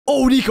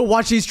Oh, Nico,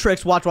 watch these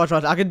tricks. Watch.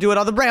 I can do it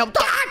on the ramp.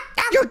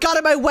 You got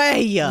in my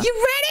way. You ran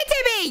into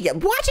me.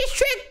 Watch his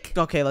trick.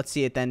 Okay, let's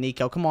see it then,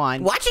 Nico. Come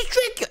on. Watch his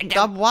trick.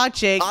 Stop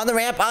watching. On the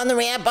ramp.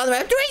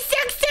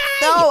 360.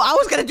 No, I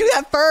was gonna do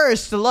that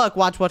first. Look,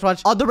 watch.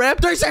 On the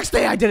ramp, 360.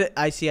 I did it.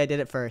 I did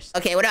it first.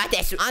 Okay, what about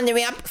this? On the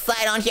ramp,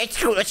 slide on here.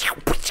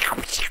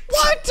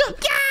 What?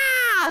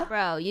 Yeah!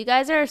 Bro, you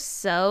guys are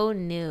so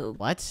noob.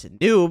 What?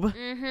 Noob?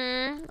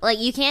 Mm-hmm. Like,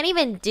 you can't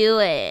even do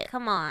it.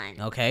 Come on.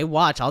 Okay,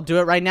 watch. I'll do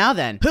it right now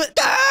then.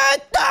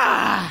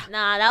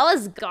 Nah, that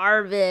was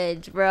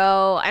garbage,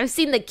 bro. I've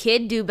seen the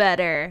kid do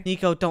better.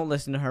 Nico, don't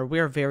listen to her. We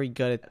are very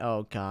good at...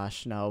 Oh,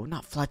 gosh. No,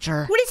 not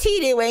Fletcher. What is he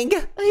doing?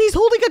 He's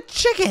holding a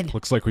chicken.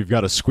 Looks like we've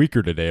got a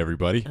squeaker today,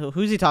 everybody.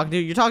 Who's he talking to?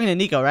 You're talking to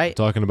Nico, right?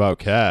 Talking about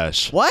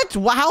cash. What?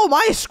 How am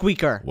I a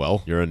squeaker?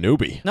 Well, you're a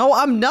newbie. No,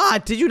 I'm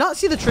not. Did you not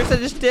see the tricks I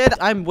just did?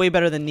 I'm way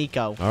better than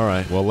Nico. All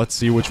right, well, let's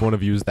see which one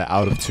of you is the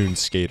out-of-tune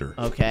skater.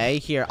 Okay,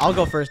 here. I'll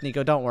go first,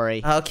 Nico. Don't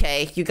worry.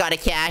 Okay, you got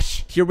it,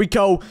 Cash. Here we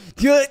go.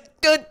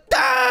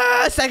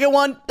 Second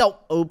one. Oh,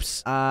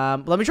 oops.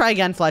 Let me try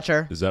again,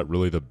 Fletcher. Is that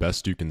really the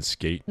best you can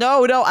skate?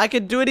 No, I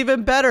could do it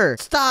even better.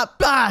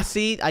 Stop.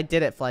 See, I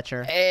did it,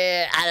 Fletcher.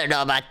 I don't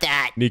know about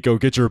that. Nico,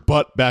 get your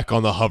butt back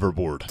on the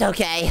hoverboard. It's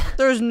okay.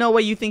 There's no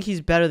way you think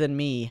he's better than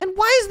me. And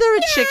why is there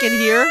a chicken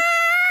here?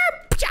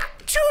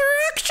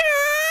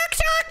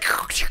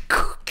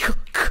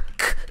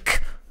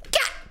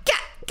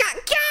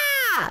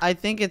 I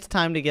think it's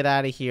time to get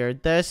out of here.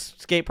 This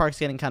skate park's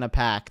getting kind of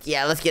packed.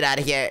 Yeah, let's get out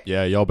of here.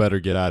 Yeah, y'all better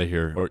get out of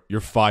here, or you're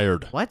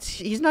fired. What?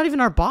 He's not even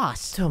our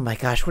boss. Oh my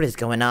gosh, what is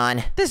going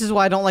on? This is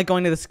why I don't like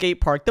going to the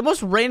skate park. The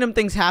most random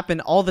things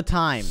happen all the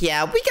time.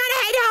 Yeah, we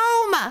gotta head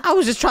home. I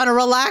was just trying to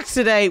relax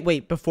today.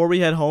 Wait, before we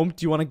head home,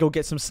 do you want to go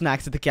get some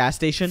snacks at the gas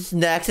station?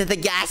 Snacks at the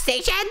gas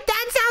station?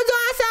 That sounds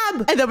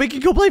awesome. And then we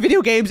can go play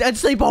video games and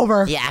sleep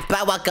over. Yeah, but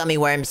I want gummy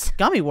worms.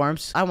 Gummy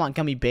worms? I want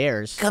gummy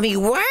bears. Gummy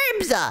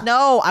worms?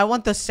 No, I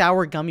want the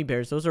sour gummy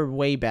bears. Those are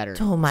way better.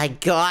 Oh my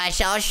gosh,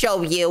 I'll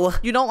show you.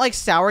 You don't like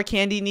sour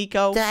candy,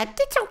 Nico?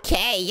 It's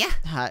okay.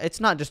 It's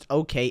not just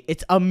okay.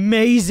 It's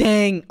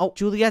amazing. Oh,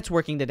 Juliet's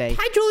working today.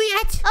 Hi,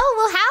 Juliet. Oh,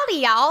 well,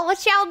 howdy, y'all.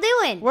 What y'all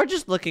doing? We're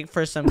just looking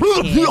for some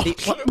candy.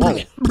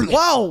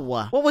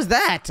 Whoa! What was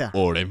that?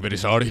 Oh, I'm very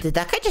sorry. Did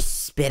that guy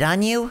just spit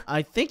on you?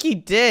 I think he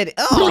did.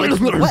 Oh,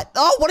 what?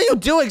 Oh, what are you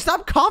doing?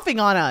 Stop coughing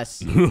on us.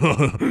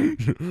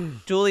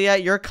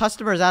 Juliet, your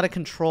customer's out of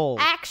control.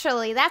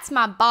 Actually, that's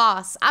my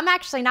boss. I'm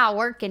actually not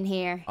working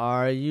here.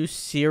 Are you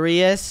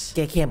serious?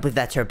 I can't believe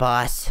that's her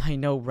boss. I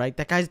know, right?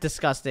 That guy's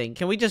disgusting.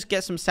 Can we just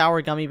get some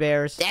sour gummy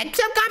bears? And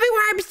some gummy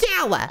worms,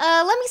 too.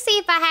 Let me see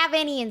if I have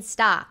any in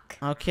stock.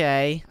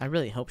 Okay. I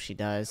really hope she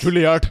does.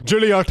 Juliet!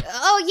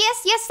 Oh,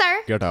 yes,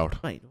 sir. Get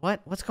out. Wait,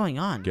 what? What's going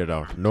on? Get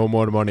out. No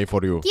more money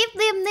for you. Give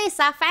them this.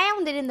 I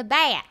found it in the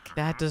back.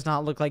 That does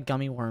not look like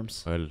gummy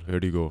worms. Well, here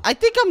you go. I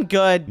think I'm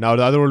good. Now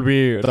the other will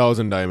be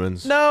 1,000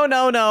 diamonds. No.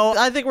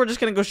 I think we're just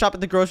gonna go shop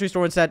at the grocery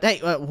store instead. Hey,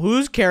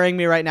 who's carrying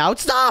me right now?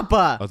 Stop!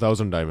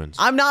 1,000 diamonds.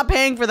 I'm not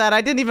paying for that.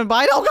 I didn't even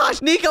buy it. Oh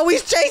gosh, Nico,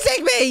 he's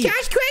chasing me!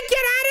 Cash, quick, get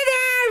out of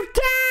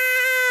there!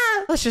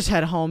 Ah! Let's just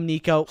head home,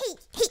 Nico.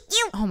 Hey,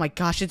 you. Oh my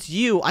gosh, it's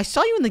you. I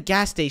saw you in the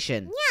gas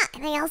station. Yeah,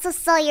 and I also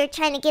saw you're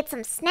trying to get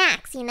some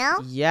snacks, you know?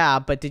 Yeah,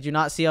 but did you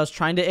not see I was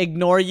trying to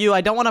ignore you?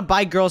 I don't want to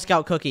buy Girl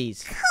Scout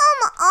cookies. Come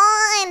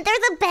on, they're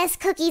the best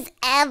cookies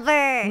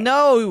ever.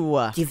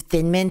 No. Do you have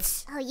Thin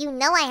Mints? Oh, you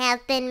know I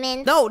have Thin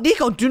Mints. No,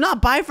 Nico, do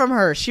not buy from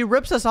her. She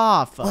rips us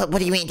off. What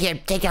do you mean? Here,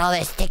 take all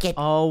this. Take it.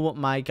 Oh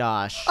my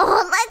gosh.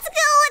 Oh, let's go.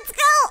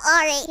 All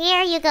right,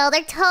 here you go.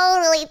 They're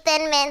totally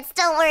Thin Mints.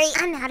 Don't worry,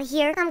 I'm out of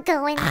here. I'm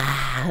going.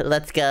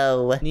 Let's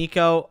go.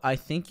 Nico, I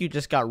think you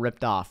just got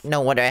ripped off.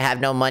 No wonder I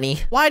have no money.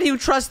 Why do you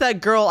trust that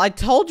girl? I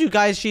told you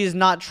guys she is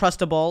not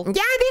trustable. Yeah,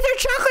 these are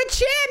chocolate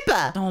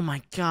chip. Oh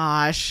my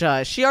gosh.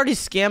 She already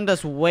scammed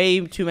us way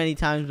too many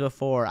times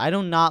before. I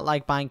do not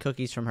like buying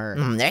cookies from her.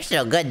 They're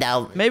still good,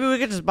 though. Maybe we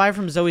could just buy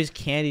from Zoe's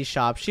candy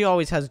shop. She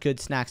always has good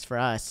snacks for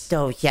us.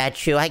 Oh, yeah,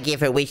 true. I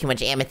gave her way too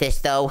much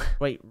amethyst, though.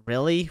 Wait,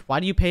 really?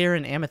 Why do you pay her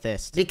an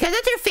amethyst? Because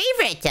that's her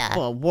favorite.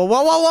 Whoa.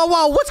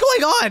 What's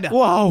going on?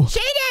 Whoa.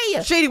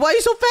 Shady! Why are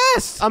you so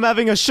fast? I'm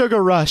having a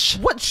sugar rush.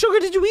 What sugar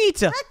did you eat?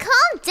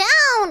 Calm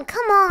down.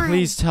 Come on.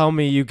 Please tell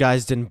me you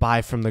guys didn't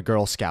buy from the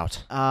Girl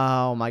Scout.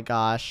 Oh my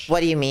gosh.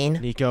 What do you mean?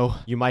 Nico,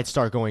 you might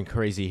start going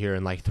crazy here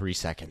in like 3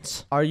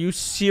 seconds. Are you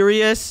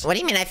serious? What do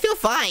you mean? I feel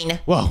fine.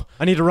 Whoa,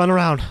 I need to run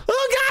around.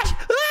 Oh, gosh!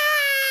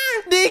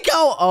 Nico!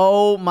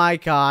 Oh my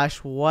gosh.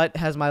 What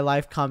has my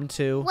life come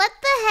to? What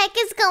the heck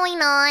is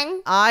going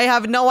on? I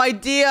have no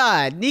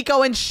idea.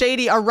 Nico and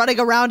Shady are running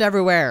around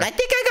everywhere. I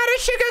think I got a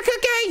sugar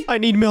cookie. I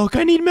need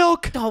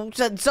milk. Oh,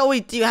 Zoe,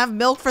 do you have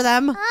milk for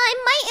them? I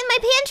might in my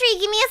pantry.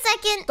 Give me a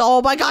second.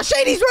 Oh my gosh,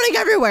 Shady's running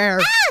everywhere.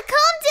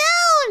 Calm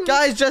down.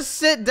 Guys, just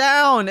sit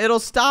down. It'll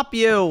stop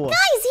you.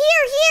 Guys,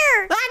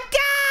 here.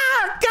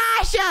 Guys,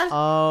 Cash!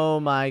 Oh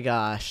my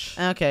gosh.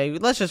 Okay,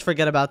 let's just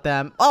forget about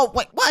them. Oh,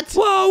 wait, what?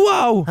 Whoa,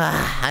 whoa.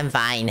 I'm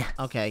fine.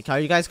 Okay, are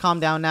you guys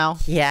calm down now?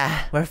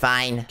 Yeah, we're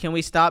fine. Can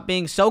we stop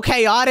being so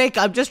chaotic?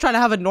 I'm just trying to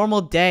have a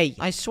normal day.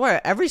 I swear,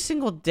 every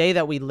single day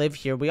that we live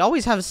here, we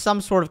always have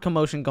some sort of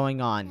commotion going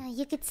on.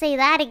 You could say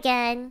that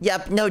again.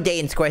 Yep, no day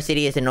in Square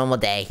City is a normal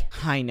day.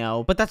 I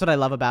know, but that's what I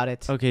love about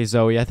it. Okay,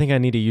 Zoe, I think I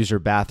need to use your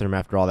bathroom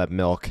after all that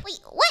milk. Wait,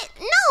 what?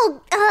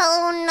 No!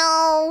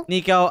 Oh,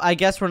 Nico, I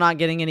guess we're not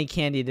getting any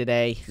candy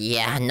today.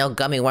 Yeah, no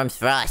gummy worms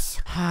for us.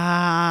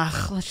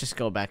 Let's just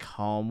go back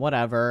home,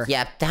 whatever.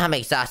 Yep, I'm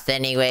exhausted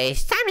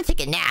anyways. Time to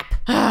take a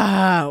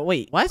nap.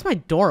 Wait, why is my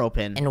door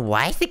open? And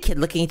why is the kid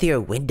looking through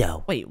your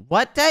window? Wait,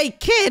 what? Hey,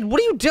 kid, what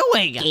are you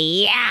doing?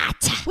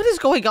 Yacht. What is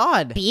going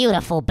on?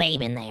 Beautiful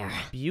babe in there.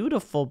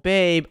 Beautiful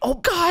babe. Oh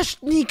gosh,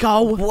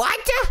 Nico.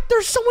 What?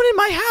 There's someone in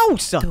my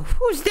house.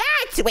 Who's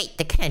that? Wait,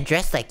 they're kind of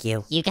dressed like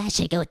you. You guys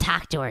should go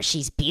talk to her.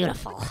 She's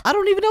beautiful. I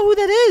don't even know who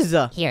that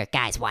is. Here,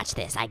 guys, watch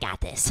this. I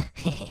got this.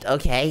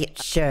 Okay,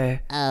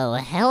 sure. Oh,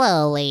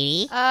 hello,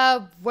 lady.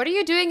 What are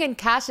you doing in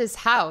Cash's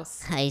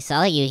house? I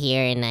saw you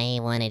here and I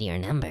wanted your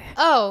number.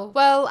 Oh,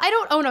 well, I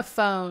don't own a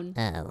phone.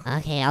 Oh,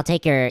 okay. I'll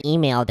take your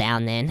email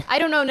down then. I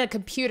don't own a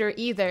computer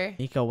either.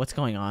 Nico, what's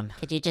going on?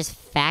 Could you just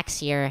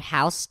fax your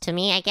house to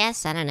me, I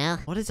guess? I don't know.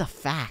 What is a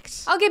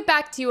fax? I'll get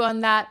back to you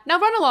on that. Now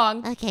run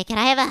along. Okay, can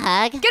I have a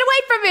hug? Get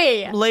away from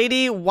me!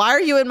 Lady, why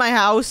are you in my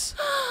house?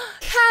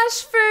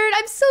 Cashford,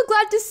 I'm so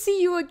glad to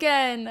see you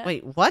again.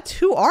 Wait, what?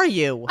 Who are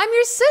you? I'm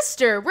your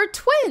sister. We're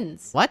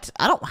twins. What?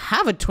 I don't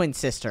have a twin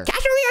sister. Cash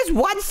only has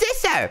one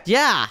sister.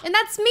 Yeah. And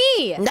that's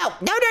me. No,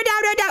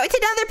 it's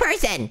another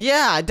person.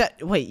 Yeah.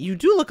 Wait, you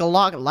do look a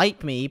lot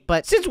like me,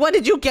 but since when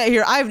did you get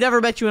here? I've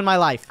never met you in my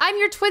life. I'm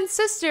your twin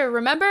sister.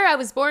 Remember, I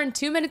was born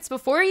 2 minutes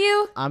before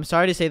you? I'm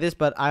sorry to say this,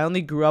 but I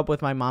only grew up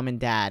with my mom and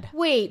dad.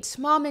 Wait,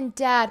 mom and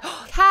dad.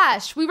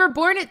 Cash, we were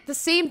born at the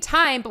same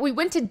time, but we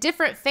went to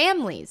different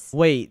families.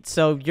 Wait,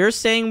 so you're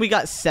saying we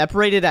got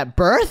separated at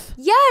birth?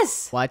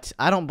 Yes. What?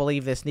 I don't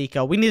believe this,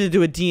 Nico. We need to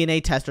do a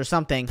DNA test or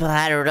something. But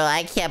I don't know,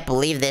 I can't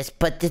believe this,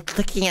 but just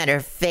looking at her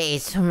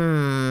face,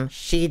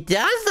 she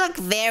does look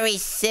very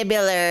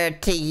similar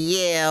to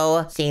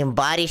you. Same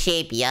body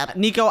shape, yep.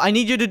 Nico, I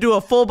need you to do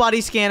a full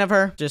body scan of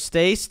her. Just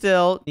stay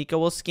still. Nico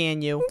will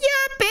scan you. Yep,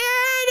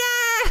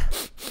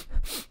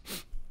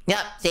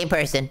 Yep, same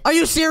person. Are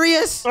you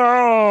serious?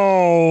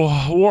 Oh,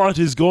 what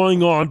is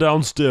going on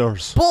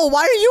downstairs? Bull,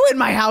 why are you in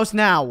my house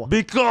now?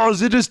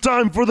 Because it is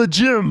time for the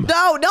gym.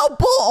 No,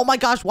 Bull. Oh my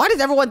gosh, why does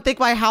everyone think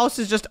my house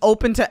is just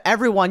open to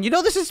everyone? You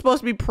know this is supposed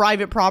to be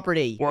private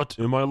property. What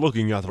am I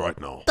looking at right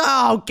now?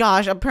 Oh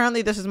gosh,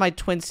 apparently this is my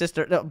twin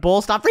sister.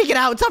 Bull, stop freaking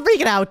out. Stop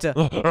freaking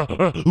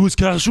out. Who's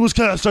Cash? Who's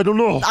Cash? I don't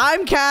know.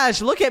 I'm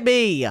Cash. Look at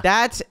me.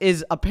 That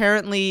is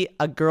apparently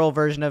a girl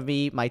version of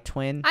me, my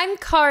twin. I'm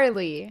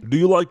Carly. Do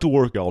you like to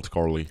work out,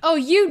 Carly? Oh,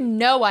 you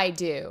know I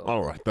do.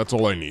 All right, that's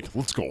all I need.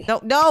 Let's go.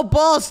 No,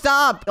 Bull,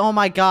 stop. Oh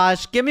my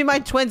gosh, give me my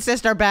twin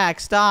sister back.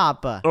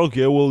 Stop.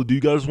 Okay, well, do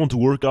you guys want to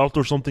work out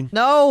or something?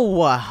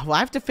 No, I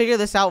have to figure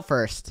this out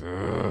first.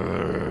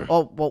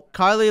 Oh, well,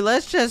 Carly,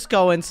 let's just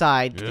go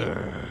inside.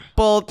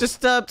 Bull,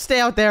 just stay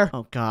out there.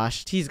 Oh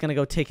gosh, he's gonna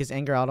go take his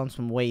anger out on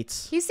some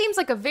weights. He seems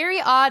like a very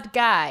odd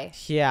guy.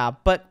 Yeah,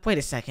 but wait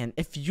a second.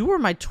 If you were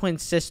my twin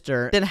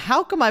sister, then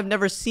how come I've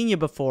never seen you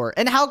before?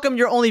 And how come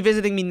you're only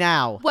visiting me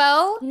now?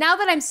 Well, now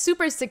that I'm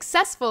super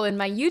successful in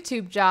my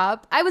YouTube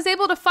job, I was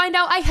able to find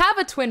out I have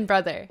a twin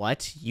brother.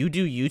 What? You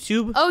do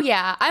YouTube? Oh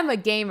yeah, I'm a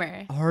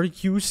gamer. Are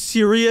you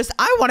serious?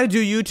 I want to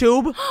do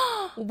YouTube.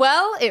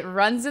 Well, it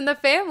runs in the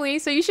family,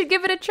 so you should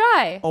give it a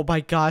try. Oh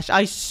my gosh,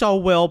 I so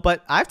will,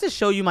 but I have to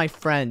show you my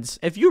friends.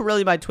 If you're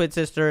really my twin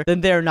sister,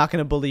 then they're not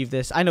gonna believe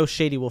this. I know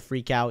Shady will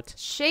freak out.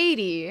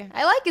 Shady.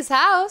 I like his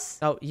house.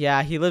 Oh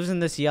yeah, he lives in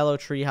this yellow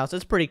tree house.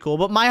 It's pretty cool,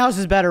 but my house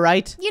is better,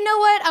 right? You know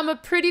what? I'm a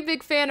pretty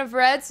big fan of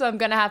red, so I'm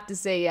gonna have to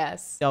say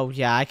yes. Oh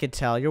yeah, I could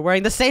tell. You're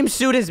wearing the same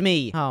suit as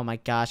me. Oh my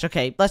gosh.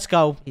 Okay, let's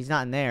go. He's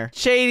not in there.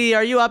 Shady,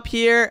 are you up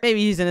here?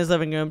 Maybe he's in his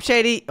living room.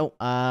 Shady.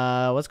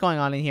 Oh, what's going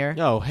on in here?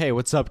 Oh, hey,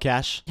 what's up,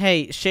 Cash?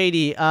 Hey,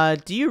 Shady,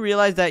 do you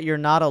realize that you're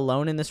not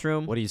alone in this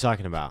room? What are you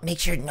talking about? Make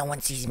sure no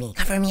one sees me.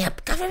 Cover me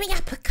up, cover me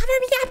up, cover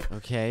me up.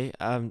 Okay,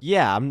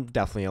 yeah, I'm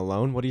definitely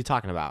alone. What are you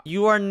talking about?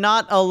 You are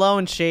not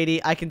alone,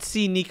 Shady. I can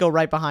see Nico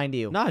right behind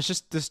you. No, it's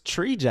just this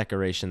tree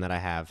decoration that I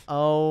have.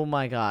 Oh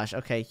my gosh.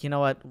 Okay, you know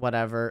what?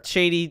 Whatever.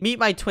 Shady, meet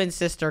my twin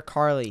sister,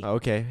 Carly.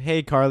 Okay,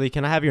 hey, Carly,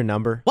 can I have your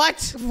number?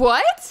 What?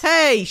 What?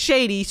 Hey,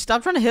 Shady,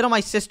 stop trying to hit on my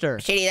sister.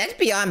 Shady, that's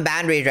beyond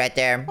boundaries right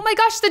there. Oh my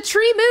gosh, the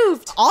tree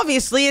moved.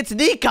 Obviously, it's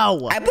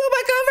Nico. I blew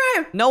my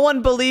cover. No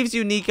one believes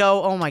you,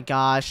 Nico. Oh my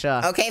gosh.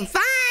 Okay,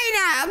 fine.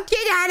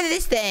 Get out of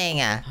this thing.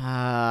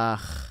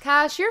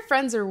 Cash, your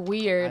friends are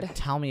weird.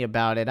 Tell me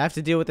about it. I have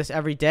to deal with this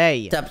every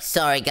day.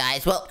 Sorry,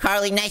 guys. Well,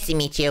 Carly, nice to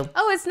meet you.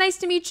 Oh, it's nice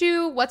to meet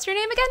you. What's your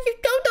name again? You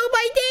don't know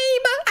my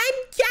name. I'm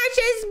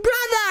Cash's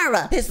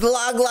brother. His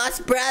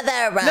long-lost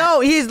brother. No,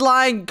 he's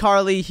lying,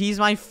 Carly. He's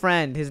my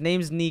friend. His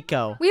name's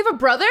Nico. We have a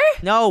brother?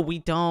 No, we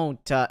don't.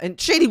 And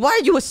Shady, why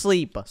are you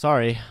asleep?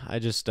 Sorry, I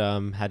just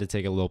had to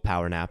take a little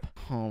power nap.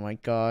 Oh my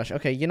gosh.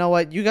 Okay, you know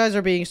what? You guys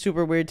are being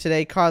super weird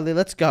today. Carly,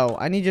 let's go.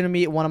 I need you to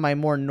meet one of my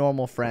more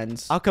normal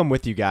friends. I'll come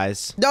with you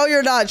guys. No,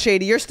 you're not,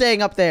 Shady. You're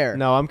staying up there.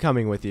 No, I'm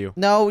coming with you.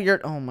 No,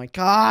 you're... Oh my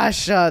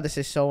gosh. This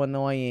is so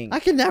annoying. I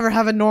can never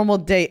have a normal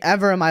day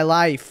ever in my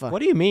life. What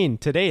do you mean?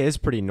 Today is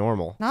pretty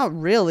normal. Not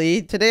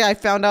really. Today I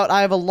found out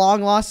I have a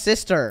long-lost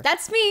sister.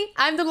 That's me.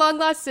 I'm the long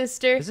lost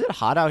sister. Is it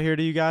hot out here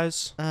to you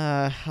guys?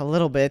 A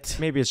little bit.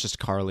 Maybe it's just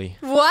Carly.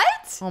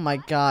 What? Oh my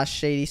gosh,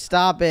 Shady,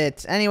 stop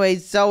it.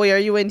 Anyways, Zoe, are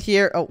you in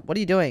here? Oh, what are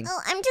you doing? Oh,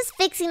 I'm just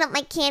fixing up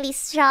my candy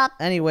shop.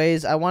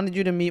 Anyways, I wanted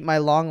you to meet my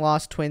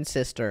long-lost twin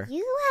sister.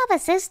 You have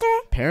a sister?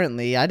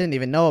 Apparently, I didn't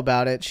even know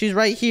about it. She's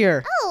right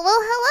here. Oh, well,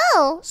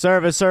 hello.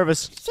 Service.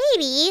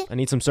 Shady. I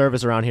need some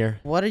service around here.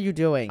 What are you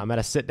doing? I'm at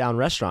a sit-down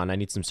restaurant. I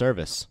need some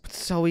service.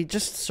 Zoe,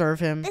 just serve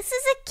him. This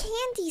is a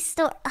candy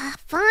store.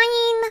 Fine.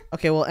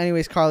 Okay, well,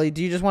 anyways, Carly,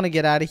 do you just want to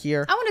get out of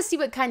here? I want to see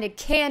what kind of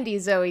candy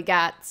Zoe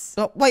gets.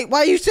 Oh, wait, why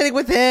are you sitting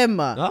with him?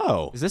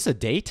 Oh, is this a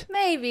date?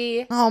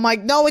 Maybe. Oh my,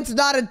 no, it's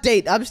not a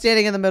date. I'm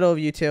standing in the middle of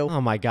you two.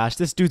 Oh my gosh,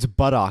 this dude's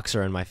buttocks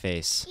are in my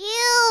face.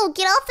 Ew,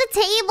 get off the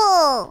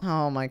table.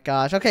 Oh my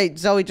gosh. Okay,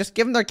 Zoe, just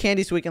give him their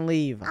candy so we can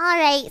leave. All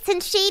right,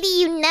 since Shady,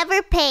 you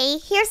never pay,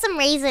 here's some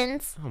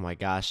raisins. Oh my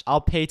gosh,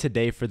 I'll pay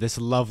today for this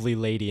lovely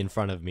lady in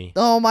front of me.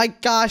 Oh my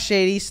gosh,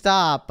 Shady,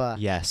 stop.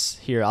 Yes,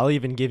 here, I'll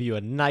even give you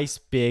a nice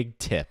big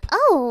tip.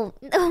 Oh,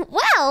 wow.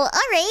 All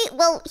right,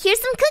 well, here's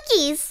some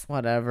cookies.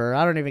 Whatever,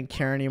 I don't even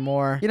care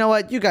anymore. You know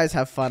what? You guys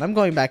have fun. I'm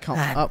going back home.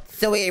 Oh,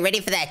 So are you ready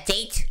for that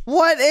date?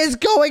 what is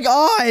going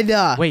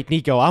on? Wait,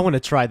 Nico, I want to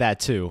try that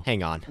too.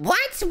 Hang on. What?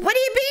 What do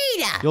you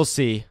mean? You'll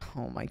see.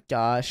 Oh my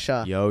gosh.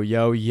 Yo.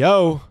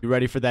 You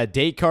ready for that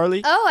date,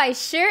 Carly? Oh, I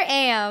sure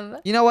am.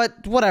 You know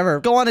what? Whatever.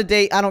 Go on a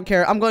date. I don't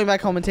care. I'm going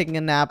back home and taking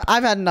a nap.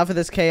 I've had enough of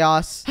this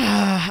chaos.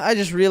 I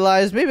just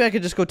realized maybe I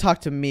could just go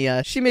talk to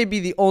Mia. She may be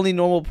the only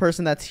normal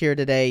person that's here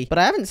today, but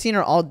I haven't seen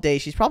her all day.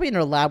 She's probably in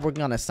her lab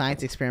working on a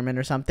science experiment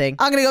or something.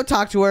 I'm gonna go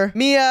talk to her.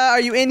 Mia,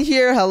 are you in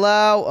here?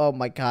 Hello? Oh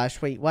my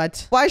gosh. Wait,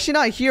 what? Why is she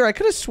not here? I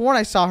could have sworn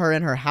I saw her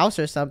in her house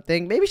or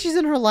something. Maybe she's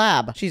in her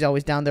lab. She's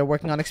always down there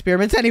working on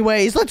experiments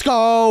anyways. Let's go.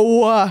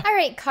 All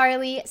right,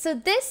 Carly. So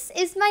this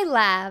is my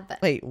lab.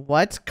 Wait,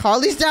 what?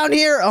 Carly's down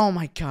here? Oh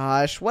my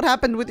gosh. What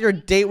happened with your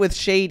date with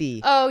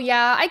Shady? Oh,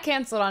 yeah, I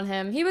canceled on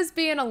him. He was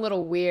being a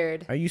little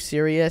weird. Are you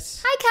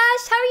serious? Hi,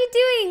 Cash. How are you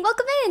doing?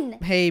 Welcome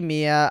in. Hey,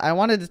 Mia. I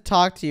wanted to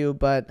talk to you,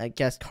 but I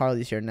guess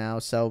Carly's here now,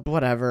 so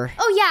whatever.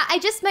 Oh, yeah, I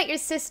just met your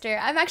sister.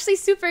 I'm actually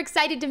super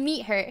excited to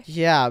meet her.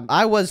 Yeah,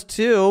 I was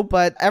too,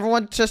 but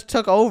everyone just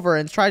took over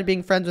and tried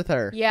being friends with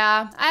her.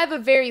 Yeah, I have a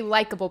very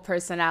likable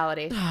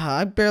personality.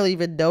 I barely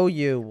even know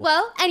you.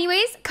 Well,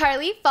 anyways,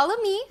 Carly, follow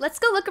me. Let's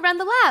go look around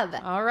the lab.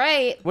 All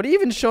right. What are you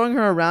even showing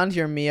her around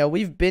here, Mia?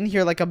 We've been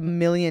here like a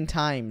million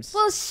times.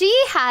 Well, she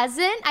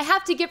hasn't. I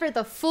have to give her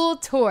the full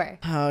tour.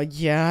 Oh,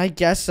 yeah, I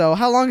guess so.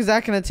 How long is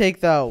that gonna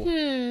take, though?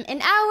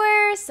 An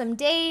hour, some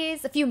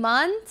days, a few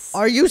months.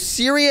 Are you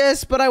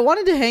serious? But I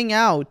wanted to hang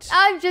out.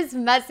 I'm just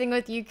messing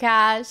with you,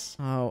 Cash.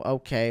 Oh,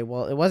 okay.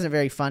 Well, it wasn't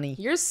very funny.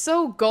 You're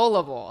so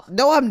gullible.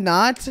 No, I'm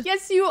not.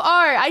 Yes, you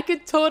are. I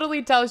could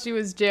totally tell she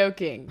was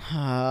joking.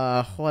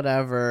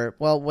 Whatever.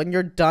 Well, when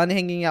you're done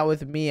hanging out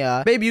with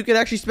Mia, maybe you could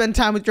actually spend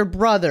time with your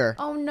brother.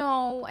 Oh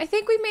no, I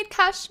think we made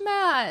Cash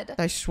mad.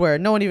 I swear,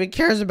 no one even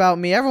cares about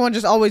me. Everyone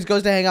just always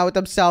goes to hang out with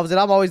themselves, and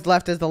I'm always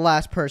left as the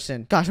last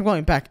person. Gosh, I'm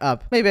going back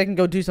up. Maybe I can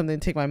go do something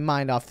to take my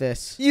mind off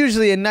this.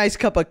 Usually a nice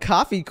cup of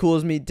coffee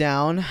cools me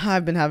down.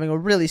 I've been having a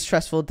really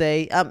stressful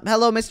day.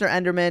 Hello, Mr.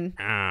 Enderman.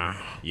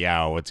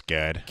 Yeah, what's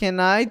good? Can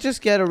I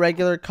just get a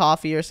regular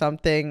coffee or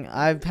something?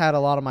 I've had a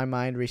lot on my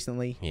mind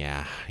recently.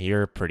 Yeah,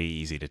 you're pretty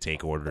easy to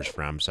take orders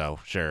from, so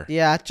sure.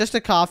 Yeah, just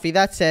a coffee.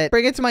 That's it.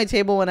 Bring it to my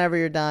table whenever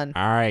you're done.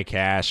 All right,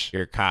 Cash,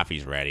 your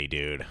coffee's ready,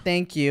 dude.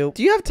 Thank you.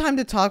 Do you have time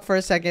to talk for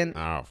a second?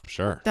 Oh,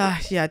 sure.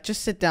 Yeah,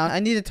 just sit down. I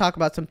need to talk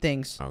about some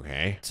things.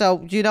 Okay. So,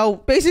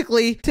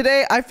 basically,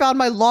 today I found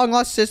my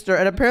long-lost sister,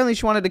 and apparently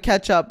she wanted to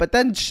catch up, but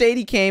then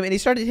Shady came, and he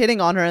started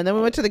hitting on her, and then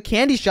we went to the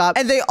candy shop,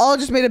 and they all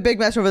just made a big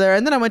mess over there,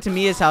 and then I went to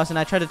Mia's house, and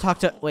I tried to talk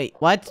to... Wait,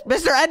 what?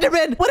 Mr.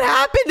 Enderman, what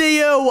happened to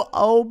you?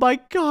 Oh my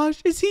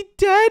gosh, is he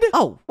dead?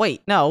 Oh,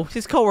 wait, no,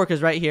 his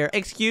coworker's right here.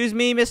 Excuse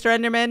me, Mr.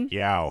 Enderman?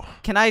 Yo.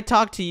 Can I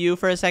talk to you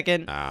for a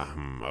second?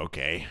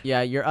 Okay.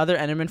 Yeah, your other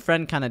Enderman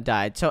friend kind of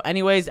died. So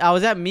anyways, I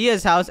was at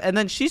Mia's house, and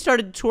then she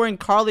started touring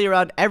Carly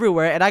around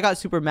everywhere, and I got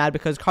super mad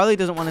because Carly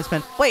doesn't want to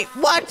spend... Wait,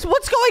 what?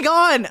 What's going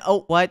on?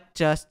 Oh, what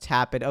just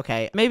happened?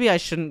 Okay, maybe I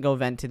shouldn't go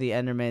vent to the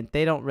Enderman.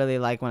 They don't really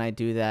like when I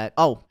do that.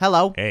 Oh,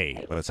 hello.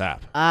 Hey, what's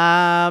up?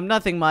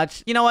 Nothing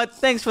much. You know what?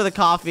 Thanks for the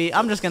coffee.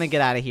 I'm just gonna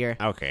get out of here.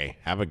 Okay,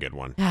 have a good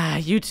one.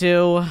 You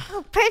too.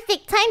 Oh,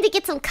 perfect. Time to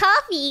get some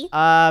coffee.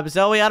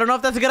 Zoe, I don't know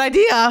if that's a good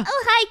idea.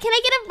 Oh, hi. Can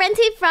I get a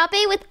venti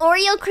frappe with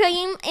Oreo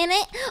cream in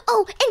it?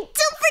 Oh, and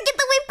don't forget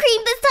the whipped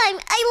cream this time.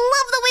 I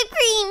love the whipped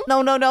cream.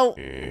 No.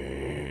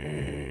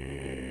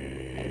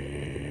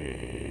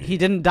 He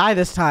didn't die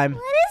this time.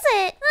 What is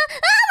it? Let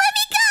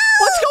me go.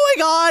 What's going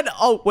on?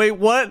 Oh, wait,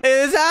 what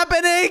is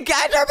happening?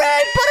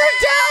 Enderman, put her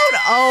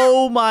down.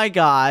 Oh my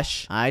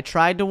gosh. I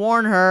tried to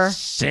warn her.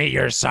 Say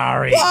you're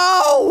sorry.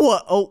 Whoa!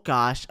 Oh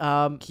gosh.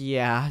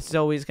 Yeah,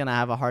 Zoe's gonna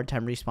have a hard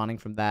time respawning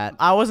from that.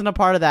 I wasn't a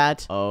part of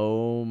that.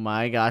 Oh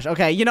my gosh.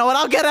 Okay, you know what?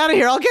 I'll get out of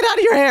here. I'll get out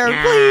of your hair,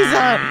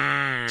 please.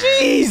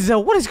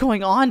 Jeez, what is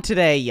going on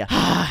today?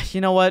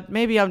 You know what?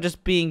 Maybe I'm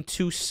just being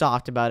too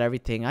soft about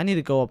everything. I need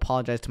to go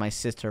apologize to my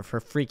sister for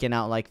freaking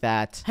out like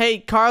that. Hey,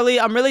 Carly,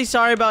 I'm really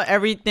sorry about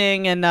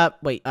everything. And,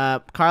 wait,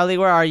 Carly,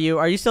 where are you?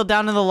 Are you still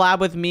down in the lab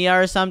with Mia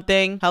or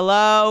something?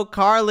 Hello,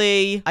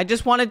 Carly. I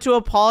just wanted to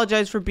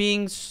apologize for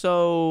being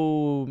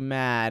so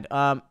mad.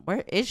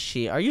 Where is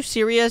she? Are you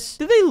serious?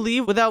 Did they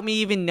leave without me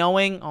even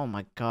knowing? Oh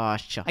my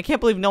gosh. I can't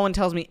believe no one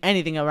tells me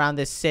anything around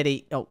this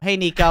city. Oh, hey,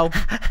 Nico.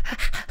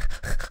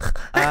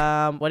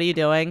 What are you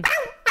doing?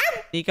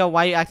 Nico,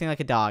 why are you acting like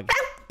a dog?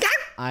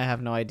 I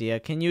have no idea.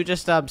 Can you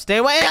just, stay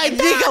away?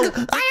 Nico!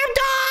 I am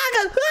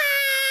dog!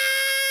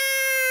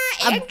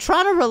 I'm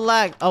trying to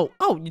relax. Oh,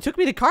 you took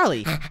me to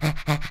Carly.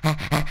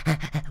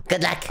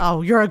 Good luck.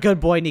 Oh, you're a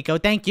good boy, Nico.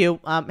 Thank you.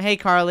 Hey,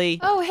 Carly.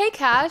 Oh, hey,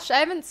 Cash. I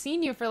haven't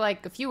seen you for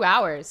like a few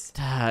hours.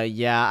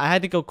 Yeah, I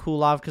had to go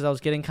cool off because I was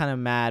getting kind of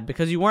mad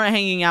because you weren't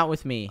hanging out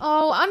with me.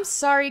 Oh, I'm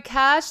sorry,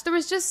 Cash. There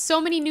was just so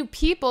many new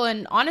people,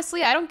 and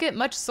honestly, I don't get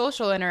much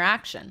social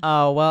interaction.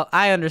 Oh, well,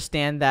 I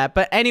understand that.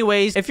 But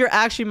anyways, if you're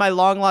actually my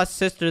long-lost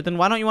sister, then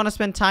why don't you want to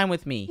spend time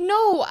with me?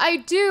 No, I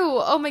do.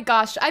 Oh my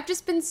gosh, I've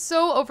just been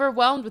so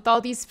overwhelmed with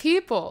all these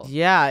people.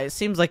 Yeah, it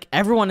seems like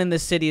everyone in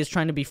this city is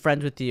trying to be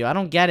friends with you. I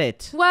don't get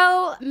it.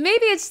 Well,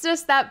 maybe it's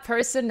just that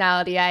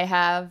personality I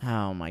have.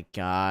 Oh my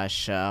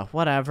gosh,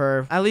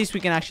 whatever. At least we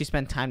can actually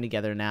spend time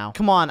together now.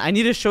 Come on, I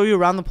need to show you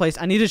around the place.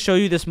 I need to show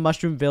you this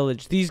mushroom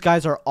village. These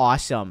guys are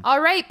awesome. All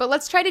right, but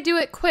let's try to do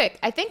it quick.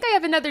 I think I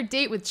have another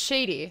date with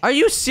Shady. Are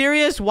you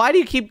serious? Why do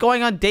you keep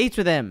going on dates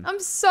with him? I'm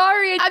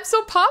sorry, I'm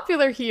so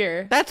popular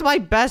here. That's my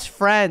best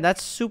friend.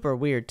 That's super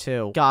weird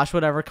too. Gosh,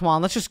 whatever. Come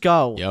on, let's just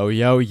go. Yo,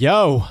 yo,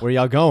 yo. Where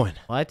y'all going?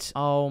 What?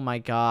 Oh my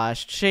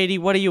gosh. Shady,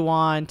 what do you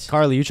want?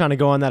 Carly, you trying to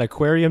go on that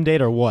aquarium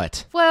date or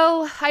what?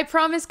 Well, I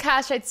promised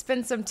Cash I'd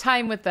spend some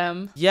time with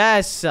them.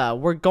 Yes,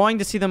 we're going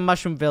to see the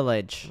mushroom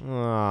village.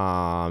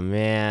 Aw,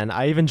 man.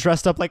 I even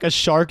dressed up like a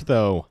shark,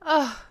 though.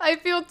 Ugh, I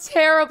feel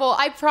terrible.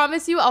 I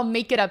promise you I'll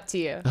make it up to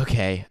you.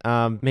 Okay,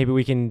 maybe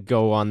we can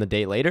go on the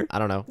date later? I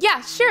don't know.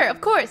 Yeah, sure, of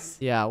course.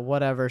 Yeah,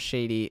 whatever,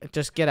 Shady.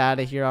 Just get out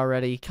of here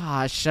already.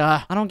 Gosh,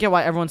 I don't get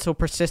why everyone's so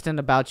persistent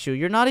about you.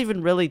 You're not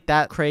even really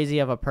that crazy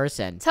of a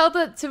person. Tell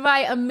that to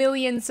my 1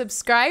 million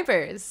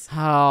subscribers.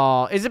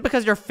 Oh, is it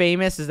because you're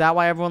famous? Is that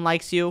why everyone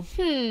likes you?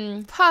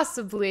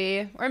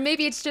 Possibly. Or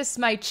maybe it's just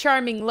my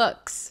charming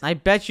looks. I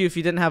bet you if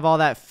you didn't have all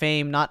that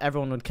fame, not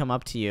everyone would come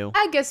up to you.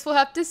 I guess we'll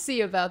have to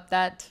see about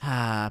that.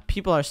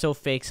 People are so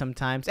fake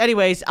sometimes.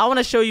 Anyways, I want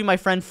to show you my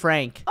friend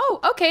Frank. Oh,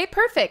 okay,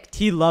 perfect.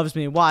 He loves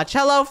me. Watch.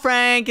 Hello,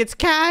 Frank. It's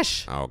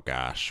Cash. Oh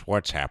gosh,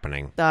 what's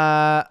happening?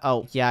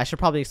 Oh, yeah, I should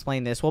probably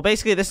explain this. Well,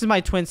 basically, this is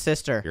my twin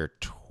sister. Your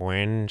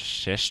twin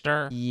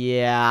sister?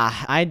 Yeah,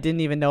 I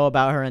didn't even know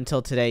about her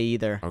until today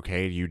either.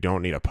 Okay, you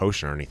don't need a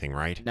potion or anything,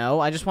 right? No,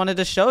 I just wanted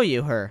to show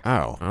you her.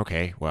 Oh,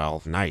 okay.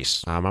 Well,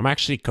 nice. I'm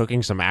actually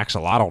cooking some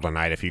axolotl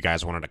tonight if you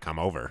guys wanted to come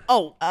over.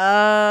 Oh,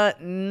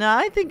 no,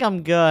 I think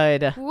I'm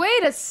good.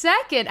 Wait a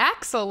second,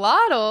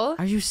 axolotl?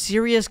 Are you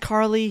serious,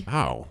 Carly?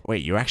 Oh,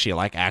 wait, you actually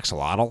like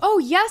axolotl? Oh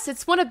yes,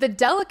 it's one of the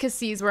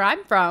delicacies where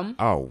I'm from.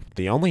 Oh,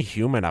 the only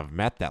human I've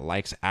met that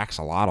likes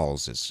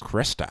axolotls is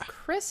Krista.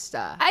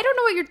 Krista? I don't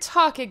know what you're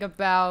talking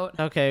about.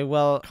 Okay,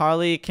 well,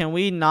 Carly, can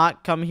we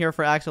not come here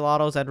for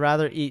axolotls? I'd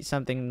rather eat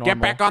something normal.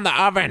 Get back on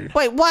the oven!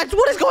 Wait, what?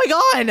 What is going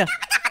on?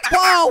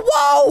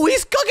 Whoa,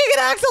 he's cooking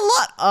an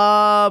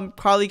axolotl.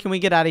 Carly, can we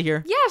get out of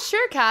here? Yeah,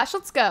 sure, Cash,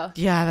 let's go.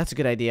 Yeah, that's a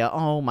good idea.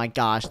 Oh my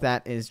gosh,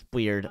 that is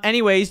weird.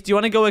 Anyways, do you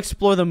want to go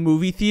explore the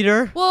movie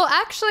theater? Well,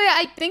 actually,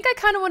 I think I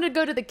kind of want to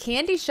go to the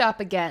candy shop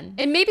again.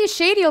 And maybe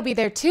Shady will be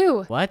there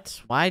too.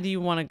 What? Why do you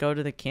want to go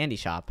to the candy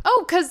shop?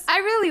 Oh, because I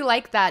really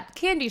like that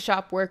candy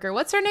shop worker.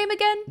 What's her name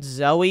again?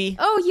 Zoe?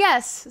 Oh,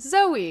 yes,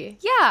 Zoe.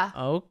 Yeah.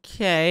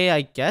 Okay,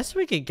 I guess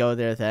we could go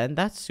there then.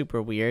 That's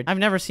super weird. I've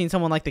never seen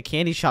someone like the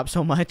candy shop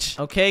so much.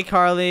 Okay,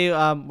 Carly,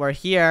 we're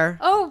here.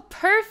 Oh,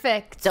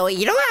 perfect. So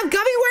you don't have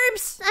gummy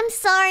worms? I'm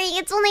sorry,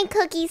 it's only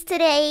cookies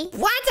today.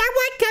 What? I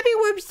want gummy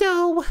worms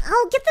though.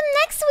 I'll get them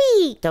next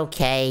week. It's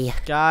okay.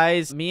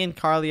 Guys, me and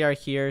Carly are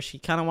here. She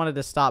kind of wanted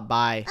to stop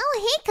by.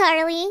 Oh, hey,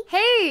 Carly.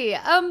 Hey,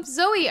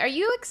 Zoe, are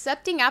you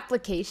accepting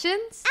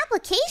applications?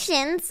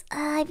 Applications?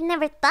 I've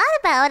never thought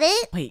about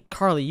it. Wait,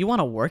 Carly, you want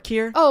to work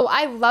here? Oh,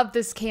 I love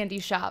this candy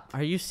shop.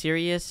 Are you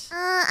serious?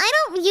 I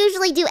don't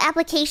usually do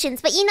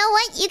applications, but you know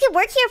what? You can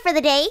work here for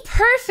the day.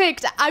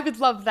 Perfect. I would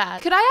love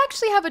that. Could I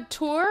actually have a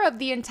tour of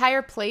the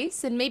entire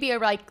place and maybe maybe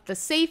like the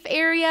safe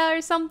area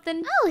or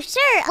something? Oh,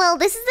 sure. Well,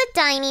 this is the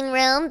dining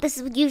room. This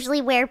is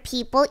usually where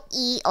people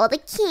eat all the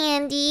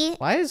candy.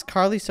 Why is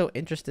Carly so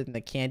interested in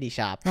the candy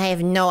shop? I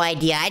have no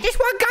idea. I just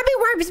want gummy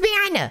worms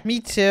behind her. Me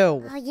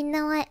too. Oh, you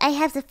know what? I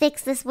have to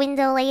fix this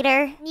window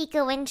later.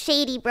 Nico and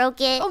Shady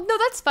broke it. Oh, no,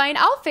 that's fine.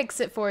 I'll fix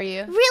it for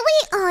you.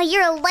 Really? Oh,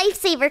 you're a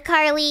lifesaver,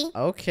 Carly.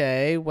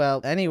 Okay,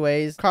 well,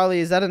 anyways, Carly,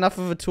 is that enough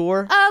of a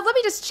tour? Let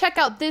me just check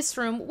out this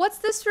room. What's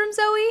this room,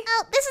 Zoe?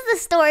 Oh, this is the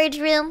storage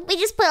room. We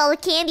just put all the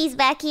candies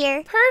back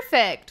here.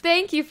 Perfect.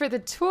 Thank you for the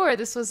tour.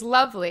 This was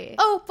lovely.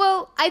 Oh,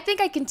 well, I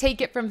think I can take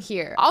it from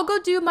here. I'll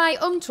go do my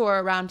own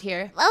tour around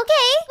here.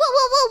 Okay.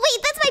 Whoa,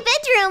 wait, that's my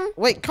bedroom.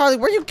 Wait, Carly,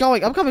 where are you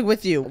going? I'm coming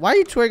with you. Why are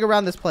you touring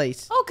around this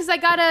place? Oh, because I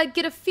gotta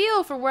get a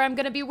feel for where I'm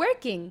gonna be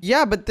working.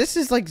 Yeah, but this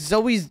is like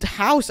Zoe's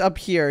house up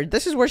here.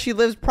 This is where she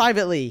lives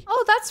privately.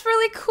 Oh, that's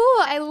really cool.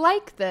 I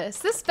like this.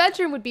 This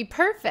bedroom would be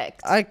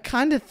perfect. I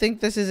kind of think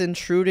this is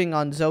intruding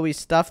on Zoe's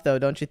stuff, though,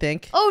 don't you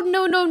think? Oh,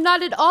 no,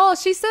 not at all.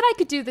 She said I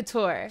could do the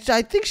tour.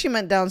 I think she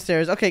meant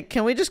downstairs. Okay,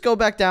 can we just go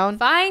back down?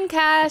 Fine,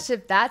 Cash,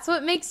 if that's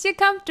what makes you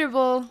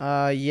comfortable.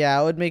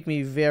 Yeah, it would make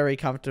me very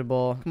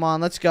comfortable. Come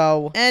on, let's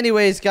go.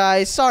 Anyways,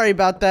 guys, sorry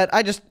about that.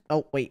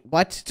 Oh, wait,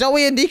 what?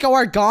 Zoe and Nico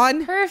are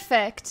gone?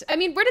 Perfect. I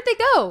mean, where did they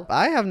go?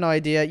 I have no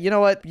idea. You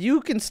know what?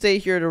 You can stay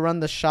here to run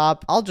the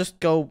shop. I'll just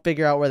go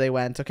figure out where they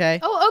went,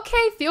 okay? Oh,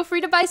 okay. Feel free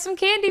to buy some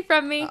candy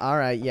from me. All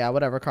right, yeah,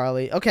 whatever,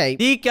 Carly. Okay.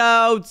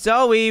 Nico,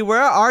 Zoe,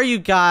 where are you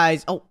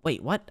guys? Oh,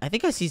 wait, what? I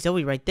think I see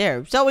Zoe right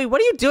there. Zoe, what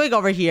are you doing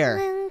over here?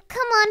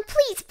 Come on,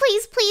 please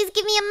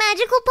give me a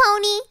magical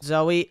pony.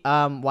 Zoe,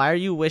 why are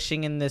you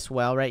wishing in this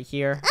well right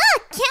here?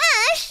 Ah,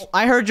 Cash!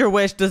 I heard your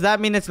wish. Does that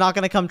mean it's not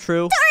gonna come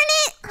true? Darn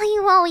it! Oh,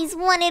 you always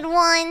wanted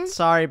one.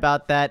 Sorry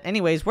about that.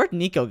 Anyways, where'd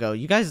Nico go?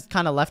 You guys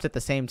kind of left at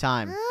the same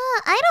time.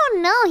 I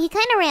don't know. He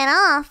kind of ran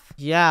off.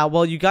 Yeah,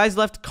 well, you guys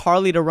left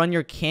Carly to run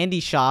your candy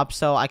shop,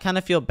 so I kind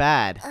of feel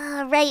bad.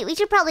 Right. We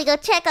should probably go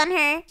check on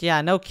her.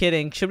 Yeah, no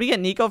kidding. Should we get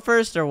Nico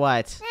first or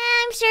what?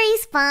 I'm sure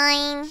he's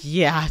fine.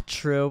 Yeah,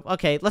 true.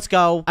 Okay, let's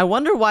go. I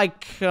wonder why...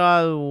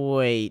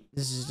 wait,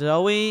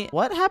 Zoe?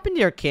 What happened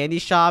to your candy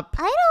shop?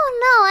 I don't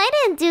know. I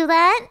didn't do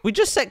that. We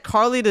just set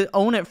Carly to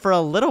own it for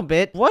a little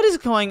bit. What is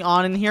going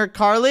on in here,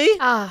 Carly?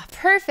 Ah,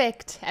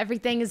 perfect.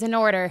 Everything is in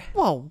order.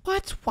 Whoa,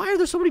 what? Why are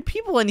there so many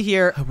people in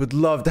here? I would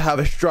love to have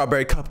a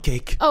strawberry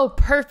cupcake. Oh,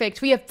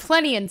 perfect. We have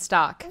plenty in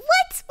stock.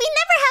 What? We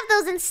never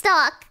have those in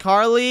stock.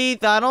 Carly,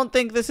 I don't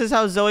think this is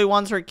how Zoe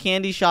wants her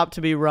candy shop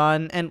to be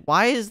run. And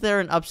why is there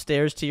an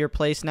upstairs to your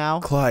place now?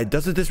 Clyde,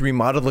 doesn't this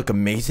remodel look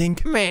amazing?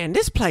 Man,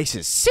 this place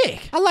is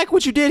sick. I like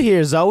what you did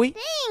here, Zoe.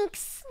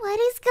 Thanks. What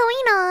is going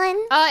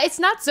on? It's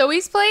not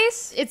Zoe's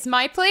place. It's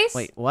my place.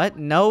 Wait, what?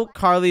 No,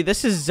 Carly,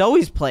 this is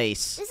Zoe's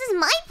place. This is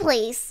my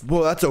place.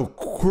 Whoa, that's a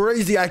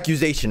crazy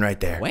accusation right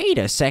there. Wait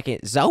a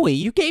second, Zoe,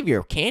 you gave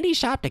your candy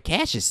shop to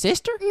Cash's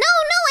sister? No,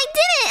 I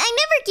didn't. I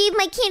never gave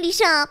my candy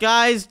shop.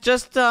 Guys,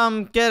 just,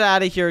 get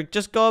out of here.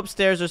 Just go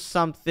upstairs or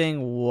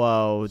something.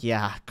 Whoa.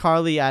 Yeah,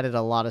 Carly added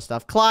a lot of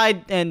stuff.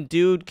 Clyde and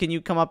Dude, can you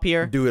come up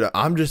here? Dude,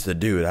 I'm just a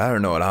dude. I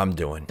don't know what I'm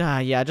doing.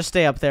 Yeah, just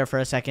stay up there for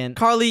a second.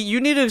 Carly,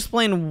 you need to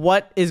explain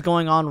what is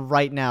going on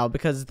right now,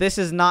 because this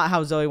is not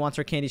how Zoe wants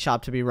her candy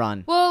shop to be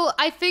run. Well,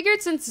 I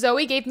figured since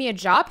Zoe gave me a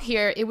job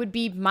here, it would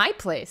be my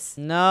place.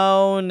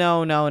 No.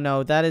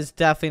 That is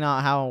definitely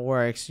not how it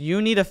works.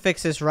 You need to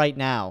fix this right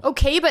now.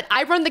 Okay, but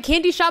I run the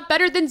candy shop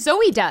better than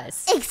Zoe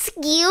does.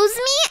 Excuse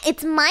me?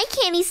 It's my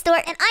candy store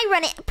and I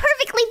run it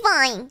perfectly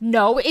fine.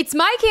 No, it's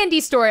my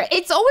candy store.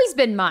 It's always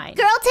been mine.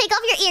 Girl, take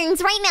off your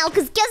earrings right now,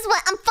 because guess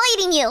what? I'm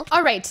fighting you.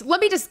 All right, let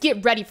me just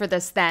get ready for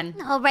this then.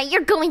 All right,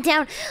 you're going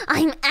down.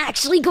 I'm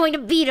actually going to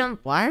beat him.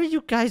 Why are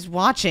you guys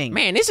watching?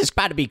 Man, this is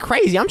about to be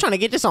crazy. I'm trying to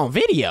get this on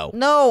video.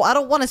 No, I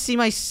don't want to see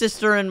my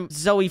sister and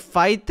Zoe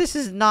fight. This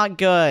is not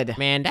good.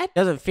 Man, that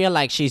doesn't feel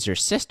like she's your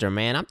sister,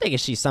 man. I'm thinking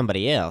she's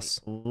somebody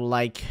else.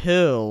 Like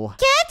who?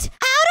 Get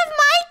out of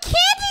my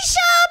candy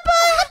shop!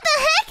 What the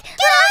heck?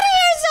 Get out of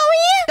here,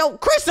 Zoe! No,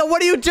 Krista,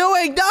 what are you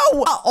doing?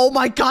 No! Oh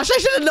my gosh, I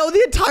should have known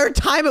the entire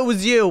time it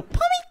was you. Pull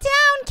me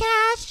down,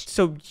 Cash.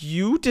 So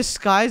you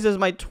disguised as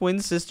my twin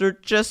sister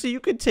just so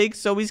you could take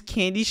Zoe's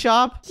candy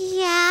shop?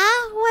 Yeah,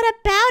 what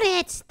about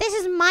it? This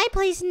is my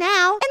place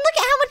now. And look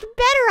at how much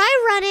better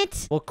I run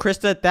it. Well,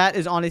 Krista, that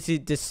is honestly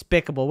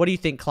despicable. What do you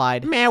think,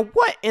 Clyde? Man,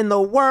 what in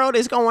the world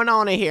is going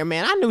on in here,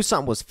 man? I knew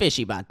something was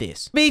fishy about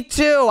this. Me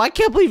too. I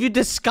can't believe you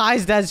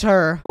disguised as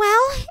her.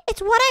 Well,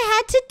 it's what I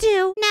had to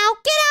do. Now,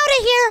 get out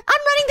of here.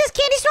 I'm running this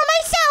candy store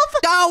myself.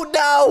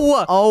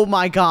 No. Oh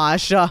my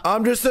gosh.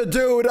 I'm just a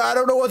dude. I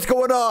don't know what's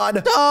going on.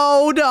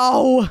 No.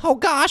 Oh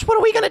gosh, what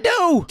are we gonna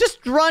do?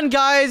 Just run,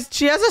 guys.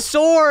 She has a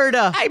sword.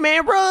 Hey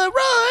man, run!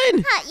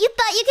 You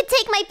thought you could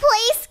take my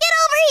place? Get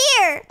over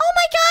here. Oh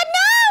my god,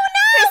 no.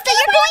 Krista,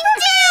 you're going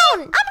down.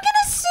 I'm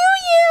gonna sue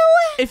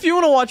you. If you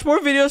want to watch more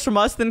videos from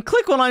us, then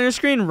click one on your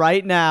screen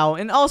right now.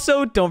 And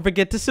also, don't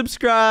forget to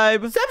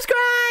subscribe.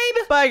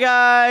 Bye,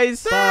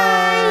 guys.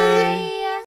 Bye.